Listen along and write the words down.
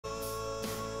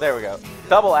There we go.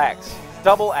 Double axe.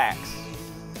 Double axe.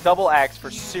 Double axe for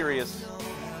serious.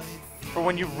 For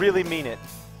when you really mean it.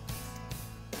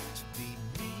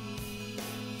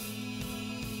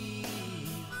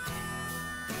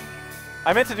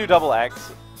 I meant to do double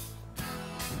axe.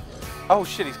 Oh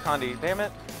shit, he's Condi. Damn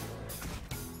it.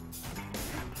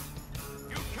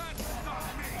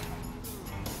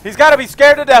 He's got to be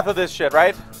scared to death of this shit,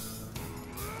 right?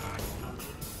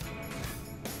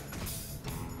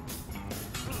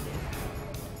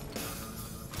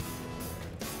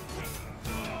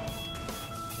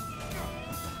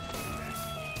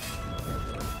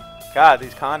 God,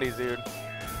 these Condis, dude.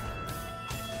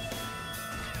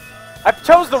 I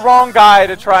chose the wrong guy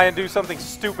to try and do something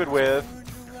stupid with.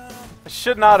 I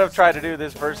should not have tried to do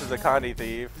this versus a Condi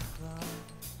thief.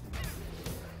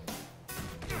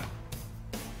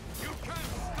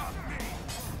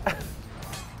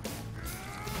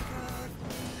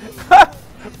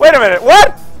 Wait a minute,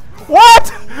 what? What?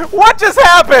 What just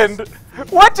happened?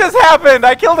 What just happened?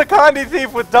 I killed a Condi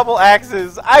thief with double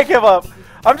axes. I give up.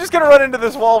 I'm just gonna run into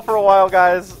this wall for a while,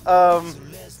 guys.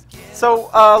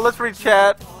 Let's read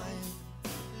chat.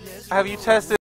 Have you tested